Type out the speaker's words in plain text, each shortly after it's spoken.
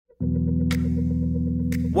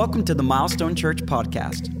Welcome to the Milestone Church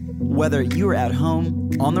podcast. Whether you are at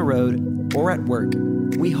home, on the road, or at work,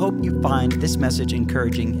 we hope you find this message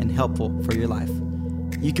encouraging and helpful for your life.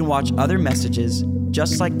 You can watch other messages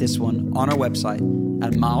just like this one on our website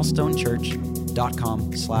at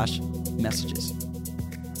milestonechurch.com/messages.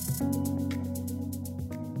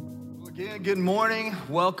 Again, good morning.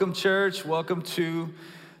 Welcome, church. Welcome to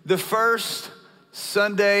the first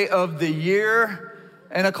Sunday of the year,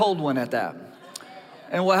 and a cold one at that.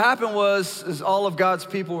 And what happened is all of God's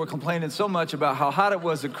people were complaining so much about how hot it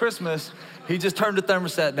was at Christmas, he just turned the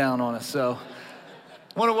thermostat down on us. So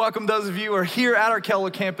I want to welcome those of you who are here at our Keller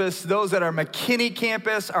campus, those at our McKinney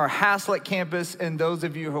campus, our Haslett campus, and those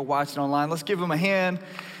of you who are watching online. Let's give them a hand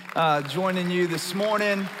joining you this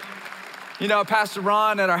morning. You know, Pastor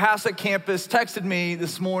Ron at our Haslett campus texted me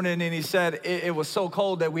this morning, and he said it was so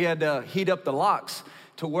cold that we had to heat up the locks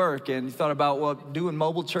to work, and he thought about, well, doing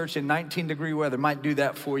mobile church in 19-degree weather might do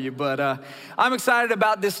that for you. But I'm excited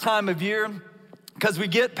about this time of year because we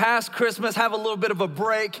get past Christmas, have a little bit of a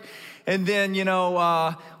break, and then, you know,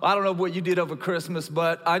 I don't know what you did over Christmas,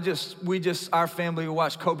 but our family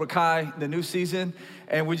watched Cobra Kai, the new season,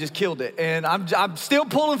 and we just killed it. And I'm still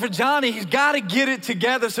pulling for Johnny. He's got to get it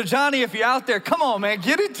together. So Johnny, if you're out there, come on, man,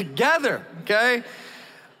 get it together, okay?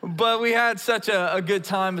 But we had such a good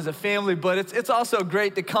time as a family, but it's also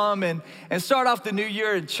great to come and start off the new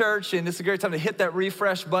year in church, and it's a great time to hit that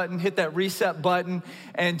refresh button, hit that reset button,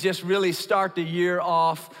 and just really start the year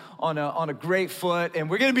off on a great foot. And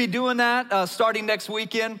we're going to be doing that starting next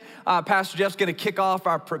weekend. Pastor Jeff's going to kick off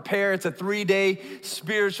our Prepare. It's a 3-day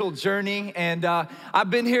spiritual journey, and I've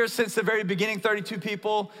been here since the very beginning, 32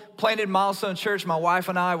 people planted Milestone Church. My wife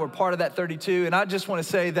and I were part of that 32, and I just want to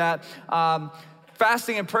say that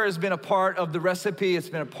fasting and prayer has been a part of the recipe. It's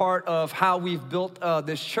been a part of how we've built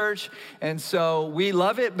this church. And so we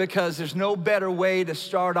love it because there's no better way to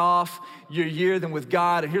start off your year than with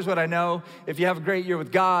God. And here's what I know. If you have a great year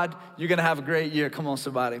with God, you're going to have a great year. Come on,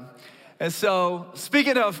 somebody. And so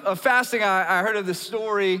speaking of fasting, I heard of this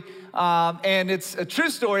story, and it's a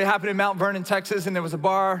true story. It happened in Mount Vernon, Texas, and there was a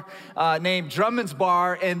bar named Drummond's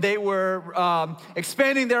Bar, and they were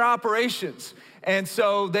expanding their operations. And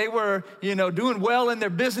so they were, you know, doing well in their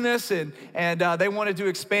business, and they wanted to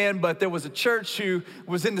expand, but there was a church who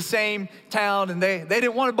was in the same town, and they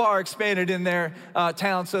didn't want a bar expanded in their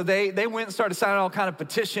town, so they went and started signing all kind of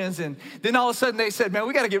petitions, and then all of a sudden they said, man,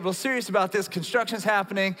 we got to get real serious about this. Construction's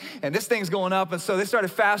happening, and this thing's going up, and so they started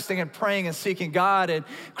fasting and praying and seeking God, and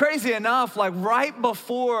crazy enough, like right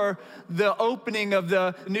before the opening of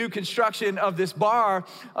the new construction of this bar,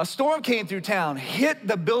 a storm came through town, hit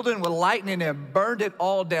the building with lightning, and burned it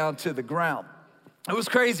all down to the ground. It was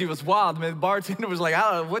crazy. It was wild. I mean, the bartender was like, I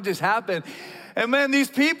don't know what just happened. And man, these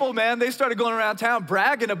people, man, they started going around town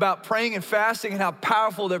bragging about praying and fasting and how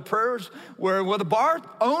powerful their prayers were. Well, the bar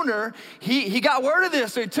owner, he got word of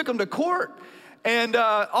this, so he took them to court. And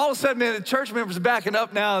all of a sudden, man, the church members are backing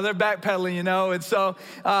up now. They're backpedaling, you know. And so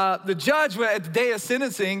the judge, at the day of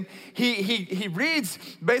sentencing, he reads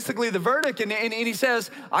basically the verdict, and he says,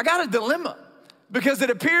 I got a dilemma. Because it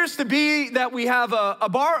appears to be that we have a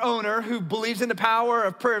bar owner who believes in the power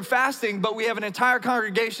of prayer and fasting, but we have an entire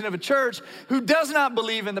congregation of a church who does not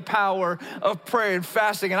believe in the power of prayer and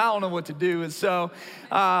fasting, and I don't know what to do. And so,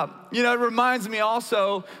 you know, it reminds me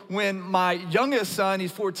also when my youngest son,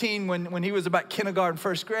 he's 14, when he was about kindergarten,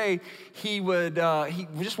 first grade, he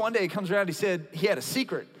just one day he comes around, he said he had a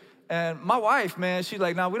secret. And my wife, man, she's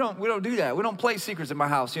like, no, we don't do that. We don't play secrets in my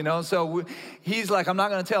house, you know? So he's like, I'm not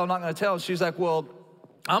going to tell. And she's like, well,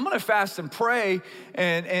 I'm going to fast and pray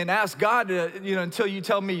and ask God to, you know, until you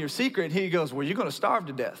tell me your secret. And he goes, well, you're going to starve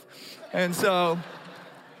to death. And so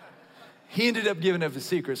he ended up giving up his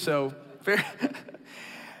secret. So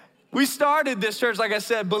we started this church, like I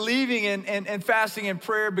said, believing in fasting and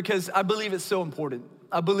prayer because I believe it's so important.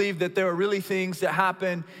 I believe that there are really things that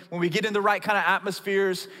happen when we get in the right kind of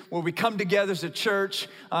atmospheres, where we come together as a church.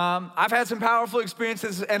 I've had some powerful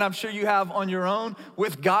experiences, and I'm sure you have on your own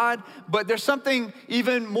with God, but there's something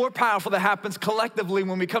even more powerful that happens collectively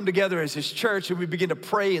when we come together as His church and we begin to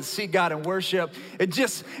pray and seek God and worship. It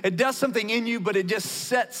does something in you, but it just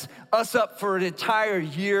sets us up for an entire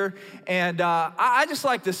year. And I just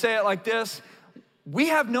like to say it like this. We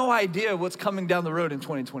have no idea what's coming down the road in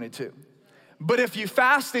 2022. But if you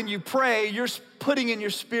fast and you pray, you're putting in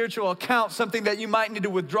your spiritual account something that you might need to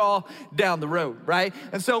withdraw down the road, right?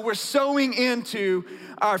 And so we're sowing into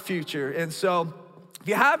our future. And so if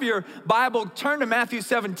you have your Bible, turn to Matthew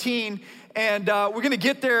 17, and we're going to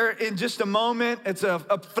get there in just a moment. It's a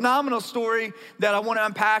phenomenal story that I want to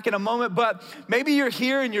unpack in a moment, but maybe you're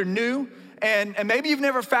here and you're new, and maybe you've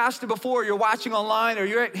never fasted before, you're watching online, or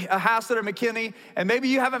you're at Haslett or McKinney, and maybe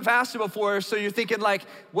you haven't fasted before, so you're thinking like,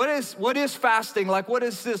 what is fasting? Like, what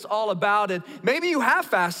is this all about? And maybe you have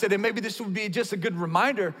fasted, and maybe this would be just a good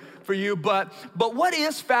reminder for you, but what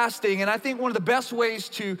is fasting? And I think one of the best ways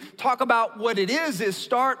to talk about what it is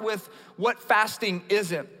start with what fasting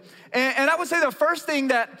isn't. And I would say the first thing,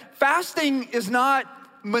 that fasting is not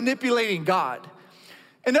manipulating God.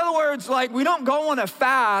 In other words, like, we don't go on a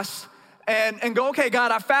fast and go, okay,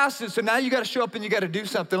 God, I fasted, so now you gotta show up and you gotta do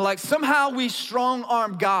something. Like, somehow we strong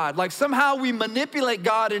arm God. Like, somehow we manipulate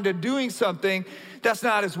God into doing something that's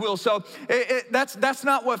not his will. So that's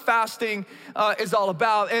not what fasting is all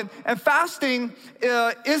about. And fasting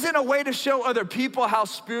isn't a way to show other people how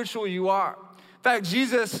spiritual you are. In fact,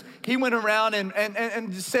 Jesus, he went around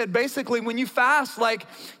and said, basically, when you fast, like,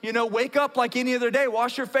 wake up like any other day,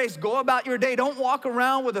 wash your face, go about your day. Don't walk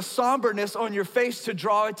around with a somberness on your face to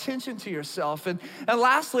draw attention to yourself. And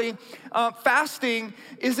lastly, fasting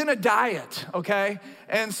isn't a diet, okay?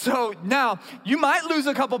 And so now, you might lose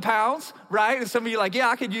a couple pounds, right? And some of you are like, yeah,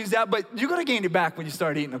 I could use that, but you're gonna gain it back when you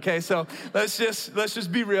start eating, okay? So let's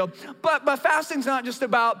just be real. But fasting's not just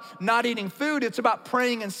about not eating food, it's about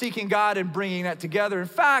praying and seeking God and bringing that together. In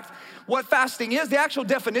fact, what fasting is, the actual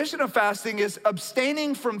definition of fasting is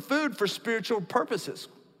abstaining from food for spiritual purposes.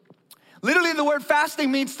 Literally, the word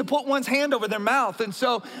fasting means to put one's hand over their mouth. And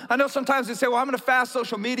so I know sometimes they say, well, I'm gonna fast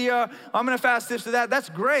social media, I'm gonna fast this or that. That's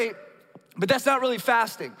great, but that's not really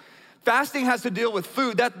fasting. Fasting has to deal with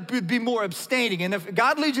food. That would be more abstaining. And if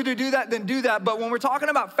God leads you to do that, then do that. But when we're talking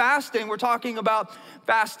about fasting, we're talking about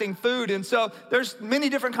fasting food. And so there's many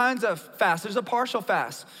different kinds of fast. There's a partial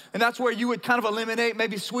fast. And that's where you would kind of eliminate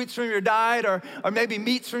maybe sweets from your diet or maybe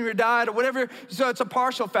meats from your diet or whatever. So it's a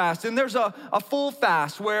partial fast. And there's a full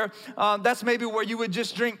fast where that's maybe where you would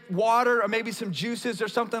just drink water or maybe some juices or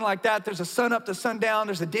something like that. There's a sun up to sundown.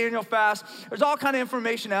 There's a Daniel fast. There's all kind of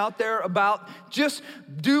information out there about just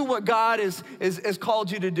do what God has called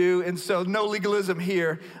you to do, and so no legalism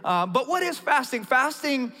here. But what is fasting?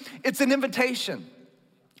 Fasting, it's an invitation.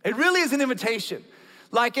 It really is an invitation.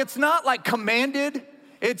 Like, it's not like commanded,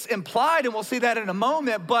 it's implied, and we'll see that in a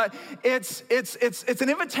moment, but it's an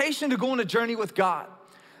invitation to go on a journey with God.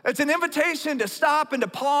 It's an invitation to stop and to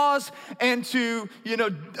pause and to,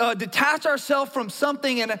 detach ourselves from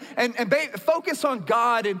something and focus on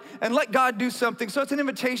God and let God do something. So it's an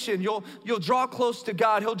invitation. You'll draw close to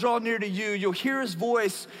God. He'll draw near to you. You'll hear his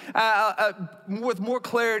voice with more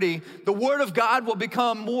clarity. The word of God will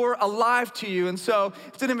become more alive to you. And so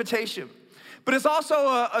it's an invitation. But it's also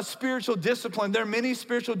a spiritual discipline. There are many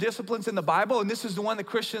spiritual disciplines in the Bible, and this is the one that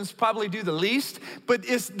Christians probably do the least, but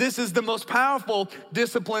this is the most powerful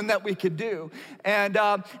discipline that we could do. And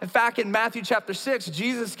in fact, in Matthew chapter 6,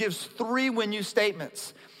 Jesus gives 3 when you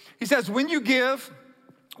statements. He says, when you give,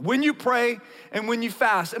 when you pray, and when you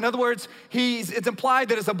fast. In other words, it's implied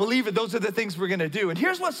that as a believer, those are the things we're gonna do. And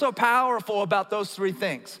here's what's so powerful about those 3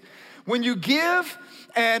 things. When you give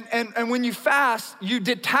and when you fast, you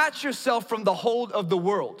detach yourself from the hold of the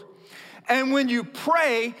world. And when you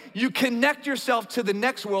pray, you connect yourself to the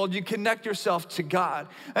next world. You connect yourself to God.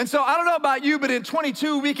 And so I don't know about you, but in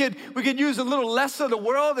 22, we could use a little less of the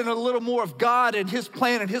world and a little more of God and his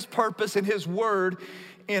plan and his purpose and his word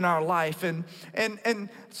in our life. And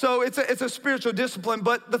so it's a spiritual discipline.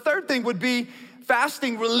 But the third thing would be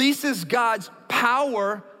fasting releases God's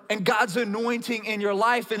power and God's anointing in your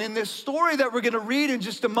life. And in this story that we're gonna read in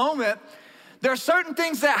just a moment, there are certain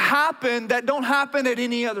things that happen that don't happen at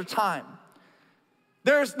any other time.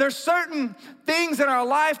 There's certain things in our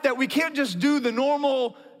life that we can't just do the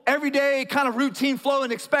normal, everyday kind of routine flow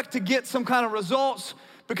and expect to get some kind of results,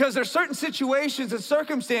 because there's certain situations and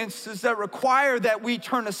circumstances that require that we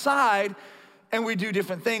turn aside and we do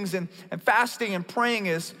different things. And fasting and praying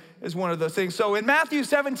is one of those things. So in Matthew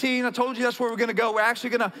 17, I told you that's where we're gonna go. We're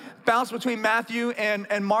actually gonna bounce between Matthew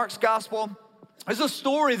and Mark's gospel. There's a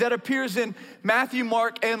story that appears in Matthew,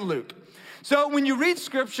 Mark, and Luke. So when you read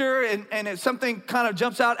scripture and if something kind of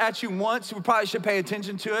jumps out at you once, we probably should pay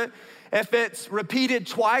attention to it. If it's repeated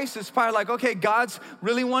twice, it's probably like, okay, God's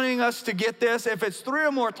really wanting us to get this. If it's 3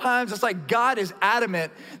 or more times, it's like God is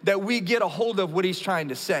adamant that we get a hold of what he's trying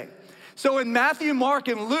to say. So in Matthew, Mark,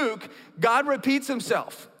 and Luke, God repeats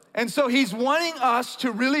himself. And so he's wanting us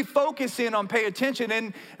to really focus in on pay attention.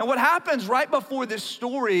 And what happens right before this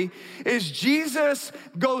story is Jesus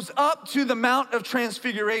goes up to the Mount of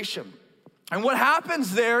Transfiguration. And what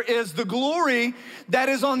happens there is the glory that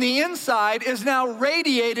is on the inside is now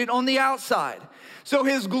radiated on the outside. So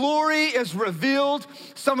his glory is revealed.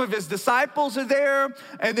 Some of his disciples are there.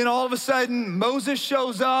 And then all of a sudden, Moses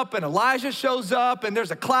shows up and Elijah shows up and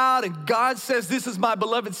there's a cloud and God says, "This is my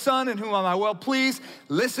beloved son in whom am I well pleased.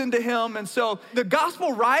 Listen to him." And so the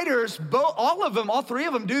gospel writers, all three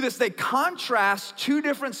of them do this. They contrast two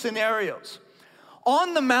different scenarios.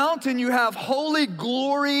 On the mountain, you have holy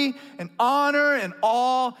glory and honor and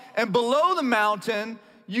awe. And below the mountain,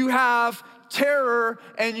 you have terror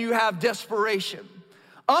and you have desperation.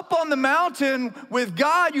 Up on the mountain with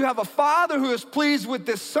God, you have a father who is pleased with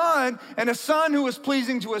this son and a son who is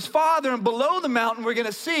pleasing to his father. And below the mountain, we're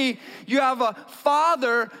gonna see you have a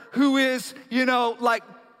father who is, like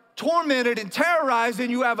tormented and terrorized,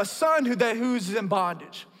 and you have a son who's in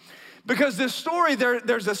bondage. Because this story,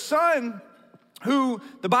 there's a son who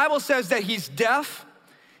the Bible says that he's deaf,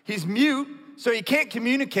 he's mute, so he can't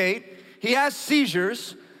communicate, he has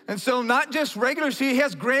seizures, and so not just regular seizures, he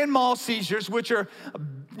has grand mal seizures, which are,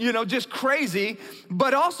 just crazy,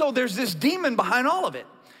 but also there's this demon behind all of it.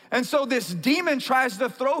 And so this demon tries to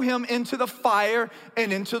throw him into the fire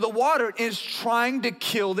and into the water and is trying to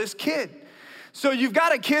kill this kid. So you've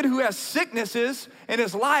got a kid who has sicknesses in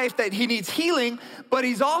his life that he needs healing, but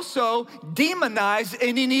he's also demonized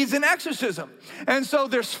and he needs an exorcism. And so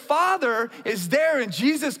this father is there and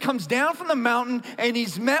Jesus comes down from the mountain and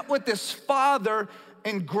he's met with this father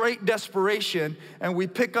in great desperation. And we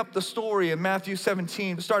pick up the story in Matthew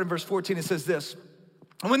 17, starting verse 14, it says this.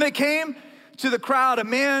 "And when they came to the crowd, a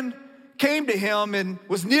man came to him and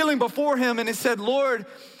was kneeling before him and he said, 'Lord,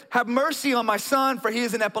 have mercy on my son, for he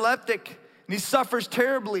is an epileptic. And he suffers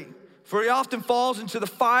terribly, for he often falls into the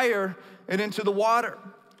fire and into the water.'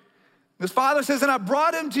 His father says, 'And I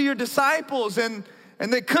brought him to your disciples, and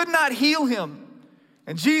they could not heal him.'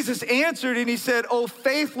 And Jesus answered and he said, 'O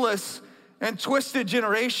faithless and twisted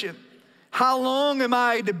generation, how long am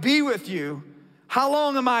I to be with you? How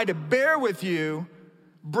long am I to bear with you?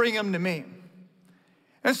 Bring him to me.'"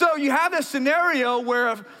 And so you have this scenario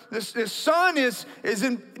where this son is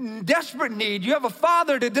in desperate need. You have a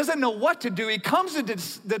father that doesn't know what to do. He comes to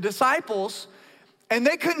the disciples, and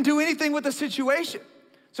they couldn't do anything with the situation.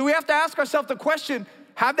 So we have to ask ourselves the question,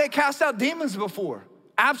 have they cast out demons before?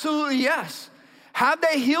 Absolutely yes. Have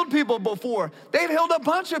they healed people before? They've healed a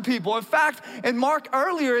bunch of people. In fact, in Mark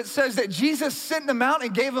earlier, it says that Jesus sent them out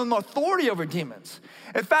and gave them authority over demons.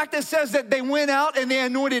 In fact, it says that they went out and they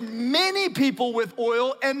anointed many people with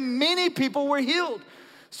oil and many people were healed.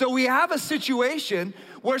 So we have a situation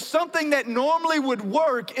where something that normally would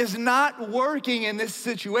work is not working in this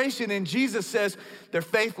situation. And Jesus says they're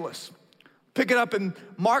faithless. Pick it up in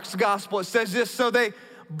Mark's gospel. It says this, so they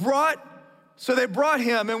brought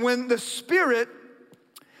him, and when the spirit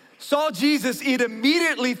saw Jesus, it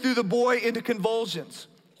immediately threw the boy into convulsions.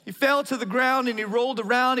 He fell to the ground and he rolled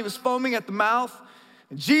around. He was foaming at the mouth.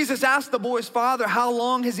 And Jesus asked the boy's father, "How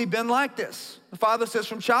long has he been like this?" The father says,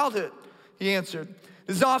 "From childhood," he answered.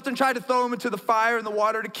 "He's often tried to throw him into the fire and the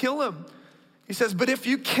water to kill him." He says, "But if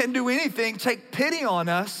you can do anything, take pity on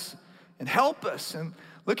us and help us." And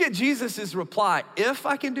look at Jesus' reply, "If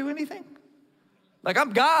I can do anything?" Like,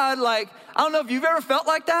 I'm God. Like, I don't know if you've ever felt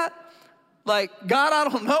like that. Like, God, I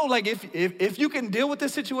don't know. Like, if you can deal with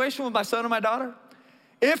this situation with my son and my daughter,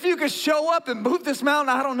 if you could show up and move this mountain,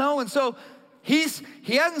 I don't know. And so he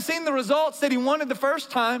hasn't seen the results that he wanted the first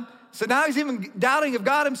time. So now he's even doubting if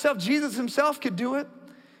God himself, Jesus himself, could do it.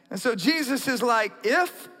 And so Jesus is like,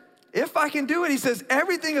 if I can do it, he says,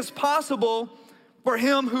 everything is possible for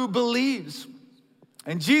him who believes.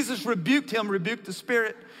 And Jesus rebuked the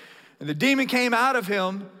spirit. And the demon came out of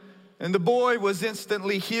him, and the boy was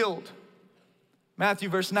instantly healed. Matthew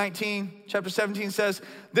verse 19, chapter 17 says,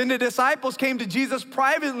 "Then the disciples came to Jesus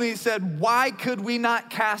privately and said, 'Why could we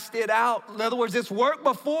not cast it out?'" In other words, it's worked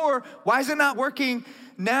before. Why is it not working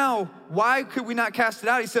now? Why could we not cast it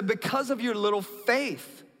out? He said, "Because of your little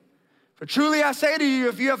faith. For truly I say to you,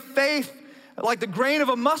 if you have faith like the grain of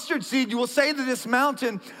a mustard seed, you will say to this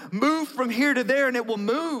mountain, 'Move from here to there,' and it will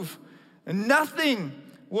move. And nothing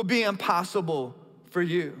will be impossible for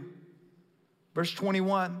you." Verse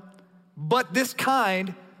 21, "But this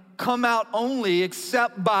kind come out only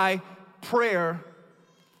except by prayer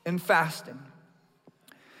and fasting."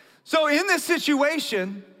 So in this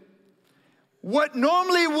situation, what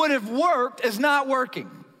normally would have worked is not working.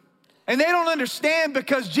 And they don't understand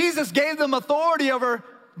because Jesus gave them authority over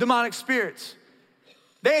demonic spirits.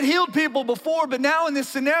 They had healed people before, but now in this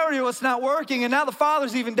scenario, it's not working. And now the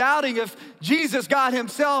father's even doubting if Jesus, God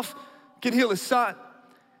himself, can heal his son.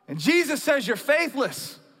 And Jesus says, "You're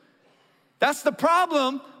faithless. That's the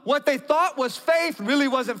problem. What they thought was faith really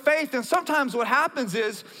wasn't faith. And sometimes what happens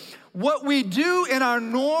is what we do in our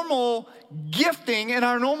normal gifting and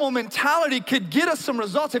our normal mentality could get us some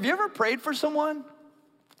results. Have you ever prayed for someone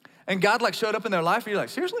and God like showed up in their life and you're like,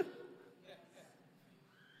 seriously?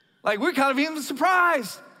 Like we're kind of even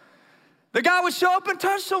surprised. The guy would show up and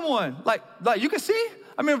touch someone. Like you can see?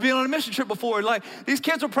 I remember being on a mission trip before, and like these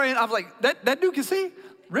kids were praying. I was like, that dude can see?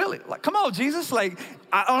 Really? Like, come on, Jesus. Like,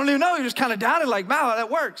 I don't even know. You're just kind of doubting, like, wow, that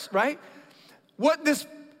works, right? What this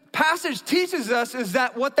passage teaches us is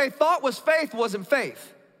that what they thought was faith wasn't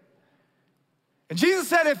faith. And Jesus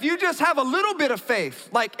said, if you just have a little bit of faith,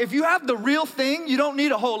 like if you have the real thing, you don't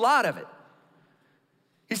need a whole lot of it.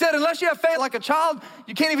 He said, unless you have faith like a child,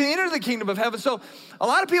 you can't even enter the kingdom of heaven. So a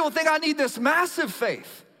lot of people think I need this massive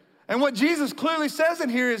faith. And what Jesus clearly says in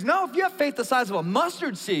here is, no, if you have faith the size of a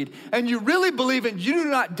mustard seed and you really believe it, you do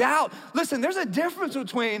not doubt. Listen, there's a difference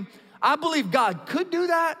between I believe God could do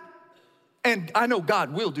that and I know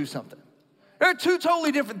God will do something. They're two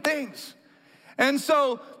totally different things. And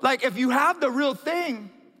so, like, if you have the real thing,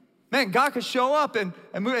 man, God could show up and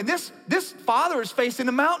move. And this father is facing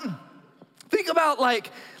a mountain. Think about like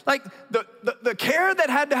the care that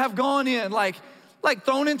had to have gone in, like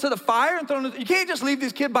thrown into the fire and you can't just leave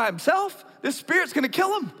this kid by himself. This spirit's gonna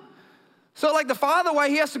kill him. So like the father, why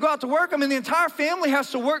he has to go out to work, I mean, the entire family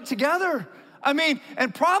has to work together. I mean,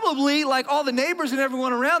 and probably like all the neighbors and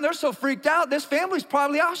everyone around, they're so freaked out, this family's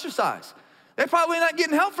probably ostracized. They're probably not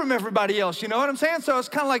getting help from everybody else, you know what I'm saying? So it's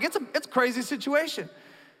kind of like, it's a crazy situation.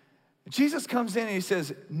 Jesus comes in and he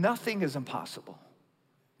says, nothing is impossible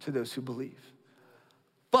to those who believe.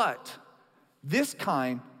 But this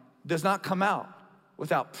kind does not come out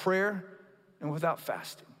without prayer and without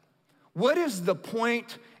fasting. What is the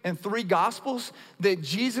point in 3 Gospels that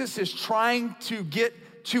Jesus is trying to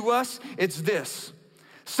get to us? It's this.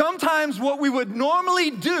 Sometimes what we would normally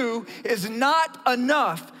do is not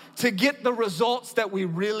enough to get the results that we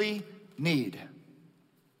really need.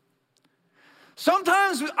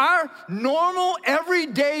 Sometimes our normal,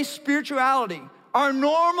 everyday spirituality, our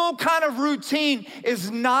normal kind of routine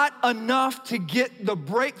is not enough to get the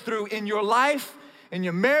breakthrough in your life, in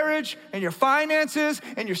your marriage, in your finances,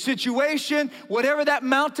 in your situation, whatever that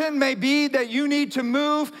mountain may be that you need to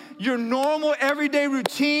move, your normal everyday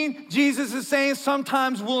routine, Jesus is saying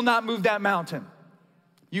sometimes will not move that mountain.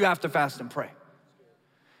 You have to fast and pray.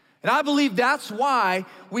 And I believe that's why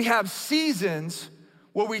we have seasons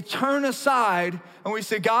where we turn aside and we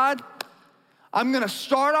say, God, I'm gonna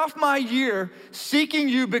start off my year seeking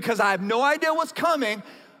you because I have no idea what's coming.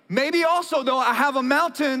 Maybe also, though, I have a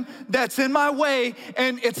mountain that's in my way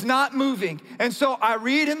and it's not moving. And so I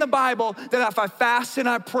read in the Bible that if I fast and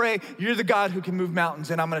I pray, you're the God who can move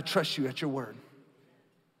mountains, and I'm gonna trust you at your word.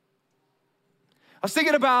 I was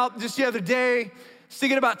thinking about just the other day,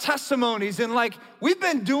 thinking about testimonies, and like, we've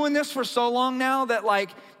been doing this for so long now that like,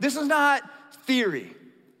 this is not theory.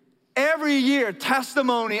 Every year,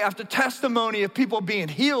 testimony after testimony of people being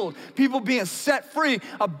healed, people being set free,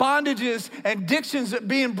 of bondages and addictions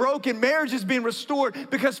being broken, marriages being restored,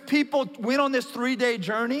 because people went on this 3-day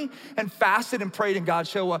journey and fasted and prayed and God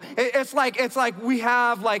showed up. It's like we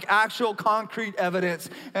have like actual concrete evidence.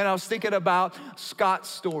 And I was thinking about Scott's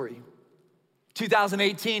story.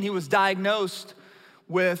 2018, he was diagnosed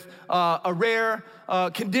with a rare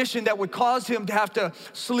condition that would cause him to have to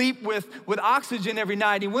sleep with oxygen every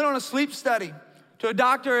night. He went on a sleep study to a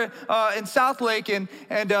doctor in South Lake, and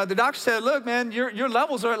the doctor said, look, man, your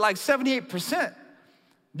levels are at like 78%.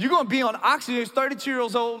 You're gonna be on oxygen. He's 32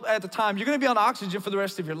 years old at the time. You're gonna be on oxygen for the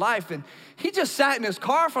rest of your life. And he just sat in his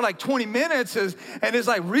car for like 20 minutes and is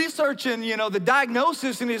like researching, you know, the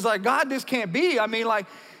diagnosis, and he's like, God, this can't be. I mean, like,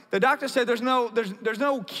 the doctor said there's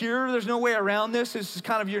no cure, there's no way around this. This is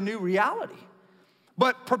kind of your new reality.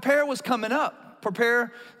 But Prepare was coming up.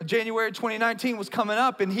 Prepare, January 2019 was coming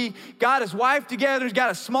up, and he got his wife together, he's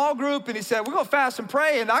got a small group, and he said, we're gonna fast and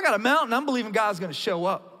pray, and I got a mountain, I'm believing God's gonna show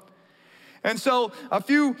up. And so a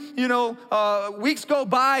few, weeks go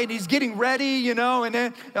by, and he's getting ready, and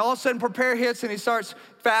then all of a sudden Prepare hits, and he starts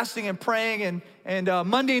fasting and praying, and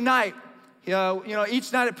Monday night,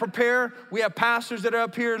 each night at Prepare, we have pastors that are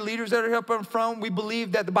up here, leaders that are up in front. We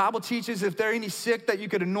believe that the Bible teaches if there are any sick, that you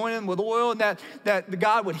could anoint them with oil and that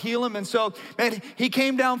God would heal them. And so, man, he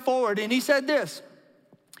came down forward and he said this.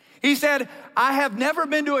 He said, I have never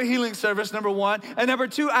been to a healing service, number one. And number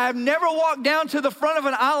two, I have never walked down to the front of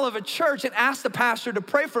an aisle of a church and asked the pastor to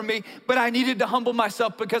pray for me, but I needed to humble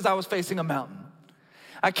myself because I was facing a mountain.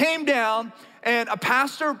 I came down and a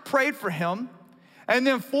pastor prayed for him. And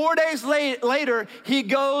then 4 days later, he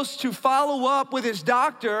goes to follow up with his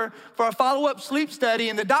doctor for a follow-up sleep study,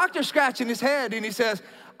 and the doctor's scratching his head, and he says,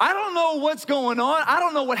 I don't know what's going on. I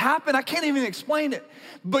don't know what happened. I can't even explain it.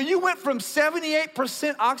 But you went from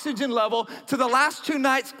 78% oxygen level to the last 2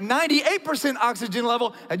 nights, 98% oxygen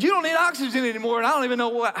level, and you don't need oxygen anymore, and I don't even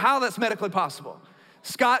know how that's medically possible.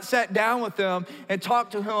 Scott sat down with them and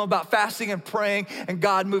talked to him about fasting and praying and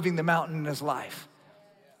God moving the mountain in his life.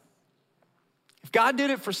 If God did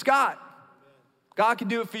it for Scott, God can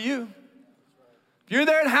do it for you. If you're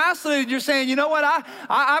there in Haslett and you're saying, you know what,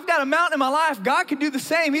 I've got a mountain in my life, God can do the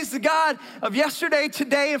same. He's the God of yesterday,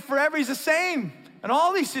 today, and forever. He's the same in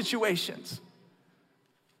all these situations.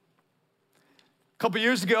 A couple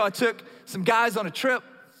years ago, I took some guys on a trip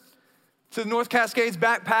to the North Cascades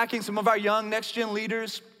backpacking, some of our young next-gen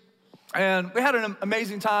leaders. And we had an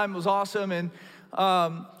amazing time. It was awesome. And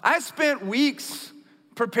I spent weeks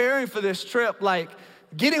preparing for this trip, like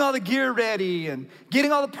getting all the gear ready and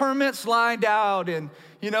getting all the permits lined out and,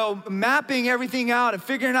 mapping everything out and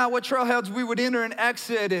figuring out what trailheads we would enter and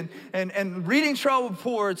exit and reading trail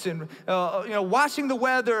reports and, watching the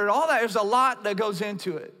weather and all that. There's a lot that goes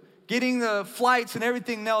into it. Getting the flights and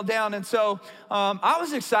everything nailed down. And so I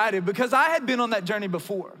was excited because I had been on that journey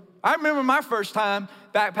before. I remember my first time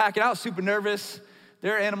backpacking. I was super nervous.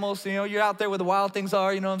 There are animals, you're out there where the wild things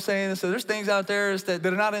are, you know what I'm saying? So there's things out there that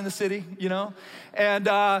are not in the city, And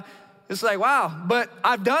it's like, wow. But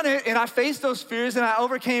I've done it, and I faced those fears, and I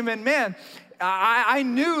overcame, and man, I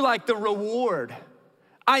knew like the reward.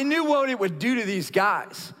 I knew what it would do to these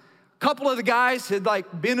guys. A couple of the guys had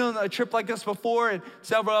like been on a trip like this before, and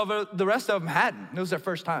several of the rest of them hadn't. It was their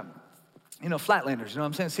first time. Flatlanders, you know what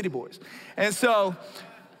I'm saying? City boys. And so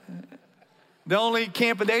the only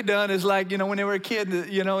camping they'd done is like, when they were a kid, in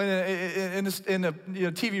the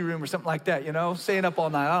TV room or something like that, staying up all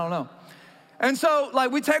night, I don't know. And so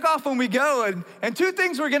like we take off when we go, and 2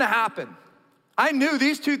 things were gonna happen. I knew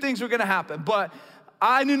these 2 things were gonna happen, but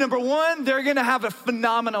I knew number 1, they're gonna have a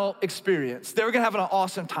phenomenal experience. They were gonna have an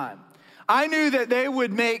awesome time. I knew that they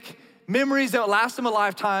would make memories that would last them a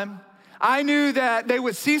lifetime. I knew that they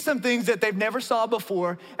would see some things that they've never saw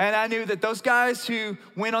before, and I knew that those guys who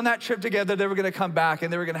went on that trip together, they were gonna come back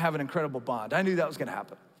and they were gonna have an incredible bond. I knew that was gonna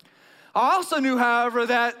happen. I also knew, however,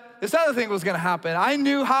 that this other thing was gonna happen. I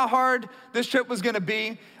knew how hard this trip was gonna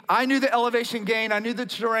be. I knew the elevation gain, I knew the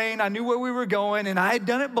terrain, I knew where we were going, and I had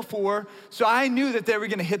done it before, so I knew that they were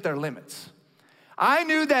gonna hit their limits. I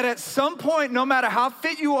knew that at some point, no matter how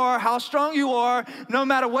fit you are, how strong you are, no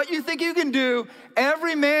matter what you think you can do,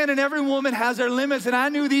 every man and every woman has their limits, and I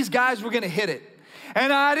knew these guys were gonna hit it.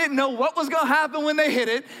 And I didn't know what was gonna happen when they hit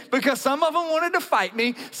it, because some of them wanted to fight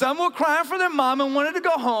me, some were crying for their mom and wanted to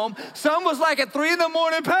go home, some was like at 3 in the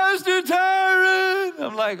morning, Pastor Tyron.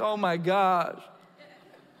 I'm like, oh my gosh.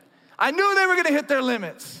 I knew they were gonna hit their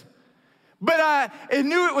limits, but I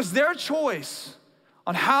knew it was their choice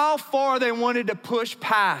on how far they wanted to push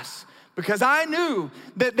past, because I knew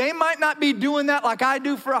that they might not be doing that like I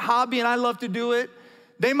do for a hobby and I love to do it.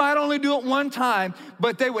 They might only do it one time,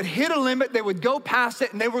 but they would hit a limit, they would go past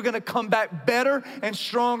it, and they were gonna come back better and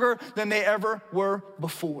stronger than they ever were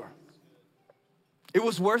before. It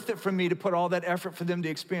was worth it for me to put all that effort for them to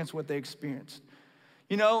experience what they experienced.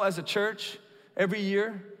 As a church, every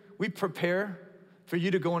year, we prepare for you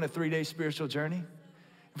to go on a 3-day spiritual journey.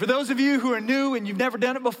 For those of you who are new and you've never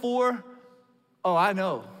done it before, I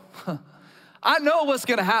know. I know what's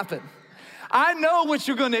gonna happen. I know what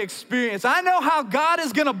you're gonna experience. I know how God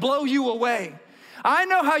is gonna blow you away. I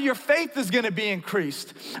know how your faith is gonna be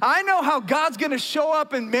increased. I know how God's gonna show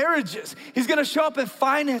up in marriages. He's gonna show up in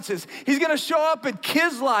finances. He's gonna show up in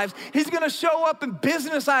kids' lives. He's gonna show up in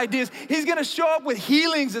business ideas. He's gonna show up with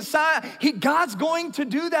healings and signs. God's going to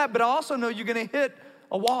do that, but I also know you're gonna hit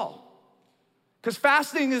a wall. Because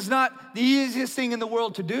fasting is not the easiest thing in the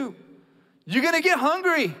world to do. You're gonna get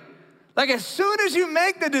hungry. Like as soon as you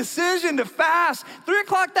make the decision to fast, 3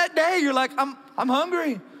 o'clock that day, you're like, I'm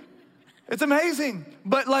hungry. It's amazing.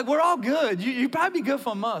 But like we're all good. You probably be good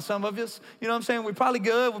for a month. Some of us, you know what I'm saying? We're probably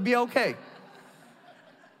good, we'll be okay.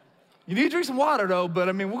 You need to drink some water though, but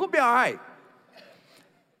we're gonna be all right.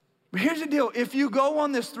 But here's the deal. If you go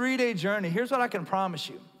on this 3-day journey, here's what I can promise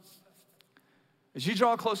you. As you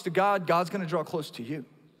draw close to God, God's gonna draw close to you.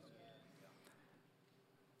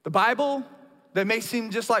 The Bible, that may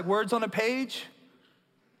seem just like words on a page,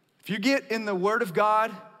 if you get in the Word of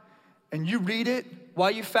God and you read it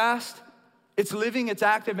while you fast, it's living, it's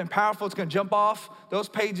active and powerful. It's gonna jump off those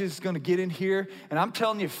pages, it's gonna get in here, and I'm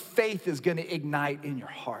telling you, faith is gonna ignite in your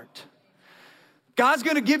heart. God's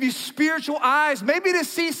gonna give you spiritual eyes, maybe to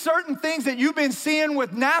see certain things that you've been seeing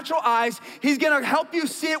with natural eyes. He's gonna help you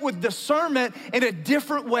see it with discernment in a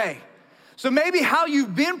different way. So maybe how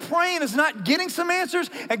you've been praying is not getting some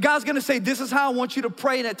answers, and God's gonna say, this is how I want you to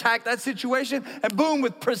pray and attack that situation, and boom,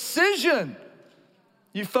 with precision,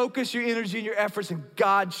 you focus your energy and your efforts, and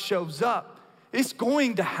God shows up. It's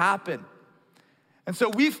going to happen. And so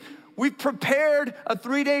we've prepared a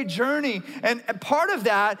 3-day journey, and part of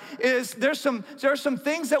that is there are some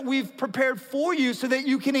things that we've prepared for you so that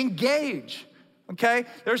you can engage. Okay,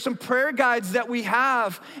 there's some prayer guides that we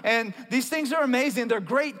have, and these things are amazing. They're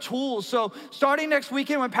great tools. So starting next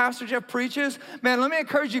weekend when Pastor Jeff preaches, man, let me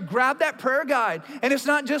encourage you, grab that prayer guide. And it's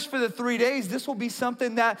not just for the 3 days. This will be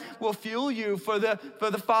something that will fuel you for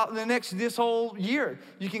this whole year.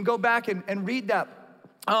 You can go back and read that.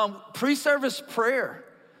 Pre-service prayer.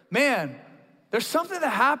 Man, there's something that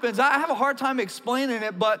happens. I have a hard time explaining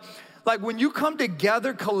it, but like when you come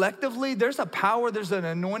together collectively, there's a power, there's an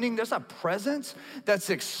anointing, there's a presence that's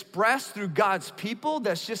expressed through God's people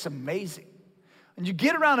that's just amazing. And you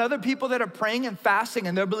get around other people that are praying and fasting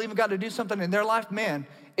and they're believing God to do something in their life, man,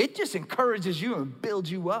 it just encourages you and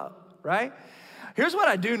builds you up, right? Here's what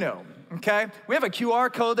I do know, okay? We have a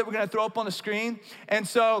QR code that we're gonna throw up on the screen. And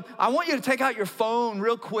so I want you to take out your phone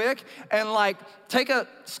real quick and like take a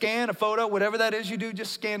scan, a photo, whatever that is you do,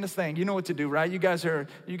 just scan this thing. You know what to do, right? You guys are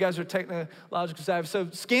technological savvy. So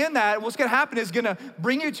scan that, and what's gonna happen is gonna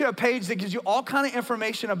bring you to a page that gives you all kind of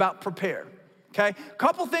information about Prepare. Okay, a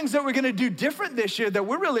couple things that we're gonna do different this year that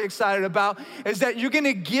we're really excited about is that you're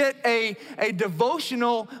gonna get a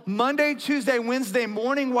devotional Monday, Tuesday, Wednesday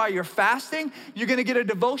morning while you're fasting. You're gonna get a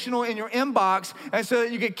devotional in your inbox, and so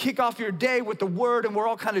that you can kick off your day with the word, and we're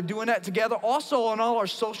all kind of doing that together. Also on all our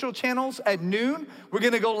social channels at noon, we're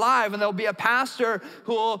gonna go live, and there'll be a pastor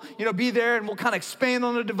who will be there, and we'll kind of expand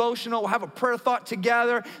on the devotional. We'll have a prayer thought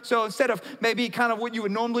together. So instead of maybe kind of what you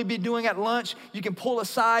would normally be doing at lunch, you can pull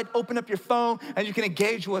aside, open up your phone, and you can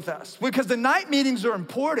engage with us. Because the night meetings are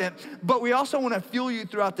important, but we also want to fuel you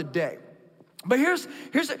throughout the day. But here's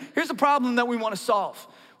a problem that we want to solve.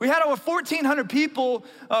 We had over 1,400 people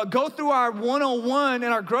go through our 101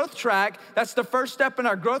 in our growth track. That's the first step in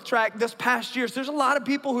our growth track this past year. So there's a lot of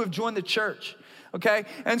people who have joined the church. Okay,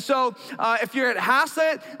 and so if you're at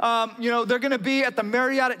Hassett, they're gonna be at the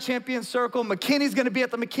Marriott at Champion Circle. McKinney's gonna be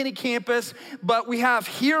at the McKinney campus, but we have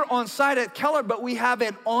here on site at Keller, but we have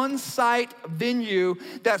an on-site venue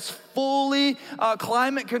that's fully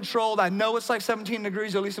climate controlled. I know it's like 17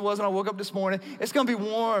 degrees, or at least it was when I woke up this morning. It's gonna be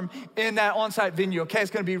warm in that on-site venue, okay?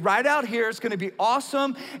 It's gonna be right out here. It's gonna be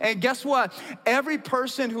awesome. And guess what? Every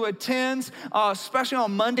person who attends, especially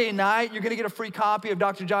on Monday night, you're gonna get a free copy of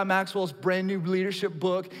Dr. John Maxwell's brand new leadership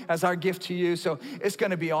book as our gift to you. So it's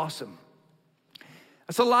gonna be awesome.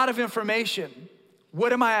 That's a lot of information.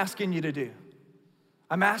 What am I asking you to do?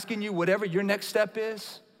 I'm asking you, whatever your next step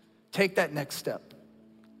is, take that next step.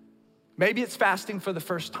 Maybe it's fasting for the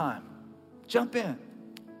first time. Jump in.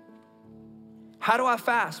 How do I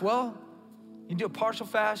fast? Well, you can do a partial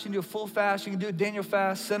fast, you can do a full fast, you can do a Daniel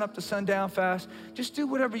fast, sun up to sundown fast. Just do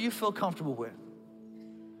whatever you feel comfortable with.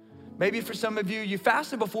 Maybe for some of you, you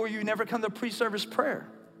fasted before, you never come to pre-service prayer.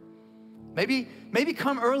 Maybe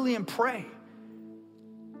come early and pray.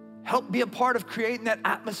 Help be a part of creating that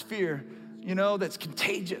atmosphere, that's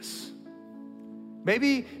contagious.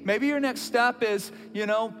 Maybe your next step is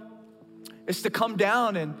to come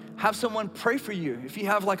down and have someone pray for you. If you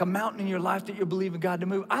have like a mountain in your life that you're believing God to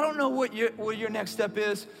move. I don't know what your next step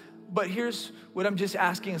is, but here's what I'm just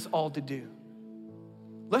asking us all to do.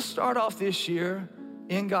 Let's start off this year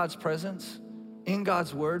in God's presence, in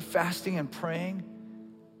God's word, fasting and praying.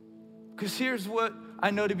 Because here's what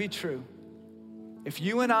I know to be true. If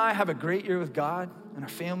you and I have a great year with God and our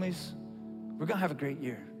families, we're gonna have a great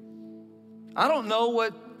year. I don't know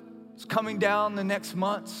what's coming down the next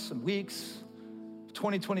months and weeks,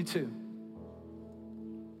 2022.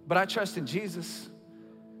 But I trust in Jesus,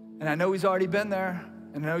 and I know he's already been there,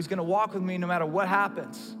 and I know he's gonna walk with me no matter what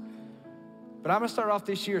happens. But I'm gonna start off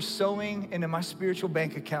this year sowing into my spiritual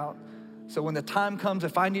bank account. So when the time comes,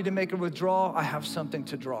 if I need to make a withdrawal, I have something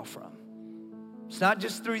to draw from. It's not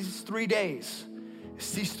just three days.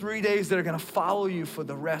 It's these 3 days that are gonna follow you for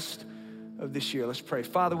the rest of this year. Let's pray.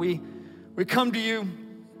 Father, we come to you,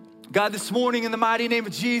 God, this morning in the mighty name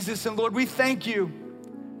of Jesus. And Lord, we thank you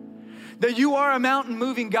that you are a mountain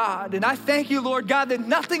moving God. And I thank you, Lord God, that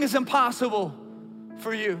nothing is impossible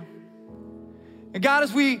for you. And God,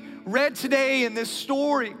 as we read today in this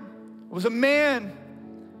story, was a man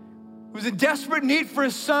who was in desperate need for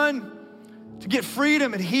his son to get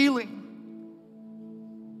freedom and healing.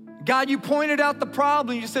 God, you pointed out the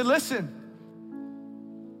problem. You said, listen,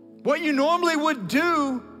 What you normally would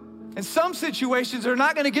do in some situations are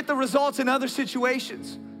not going to get the results in other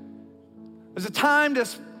situations. There's a time to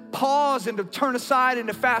pause and to turn aside and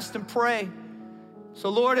to fast and pray. So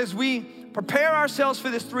Lord, as we prepare ourselves for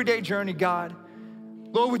this 3-day journey, God,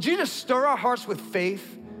 Lord, would you just stir our hearts with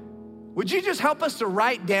faith? Would you just help us to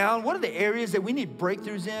write down what are the areas that we need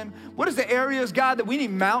breakthroughs in? What is the areas, God, that we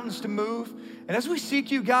need mountains to move? And as we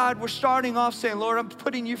seek you, God, we're starting off saying, Lord, I'm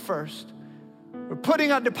putting you first. We're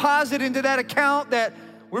putting a deposit into that account that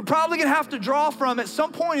we're probably gonna have to draw from at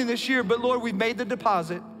some point in this year, but Lord, we've made the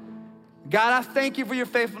deposit. God, I thank you for your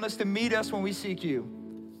faithfulness to meet us when we seek you.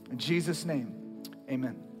 In Jesus' name,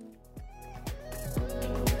 amen.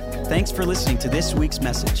 Thanks for listening to this week's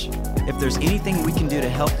message. If there's anything we can do to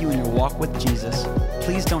help you in your walk with Jesus,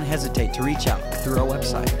 please don't hesitate to reach out through our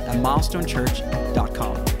website at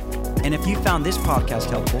milestonechurch.com. And if you found this podcast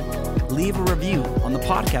helpful, leave a review on the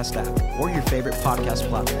podcast app or your favorite podcast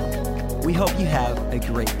platform. We hope you have a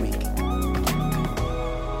great week.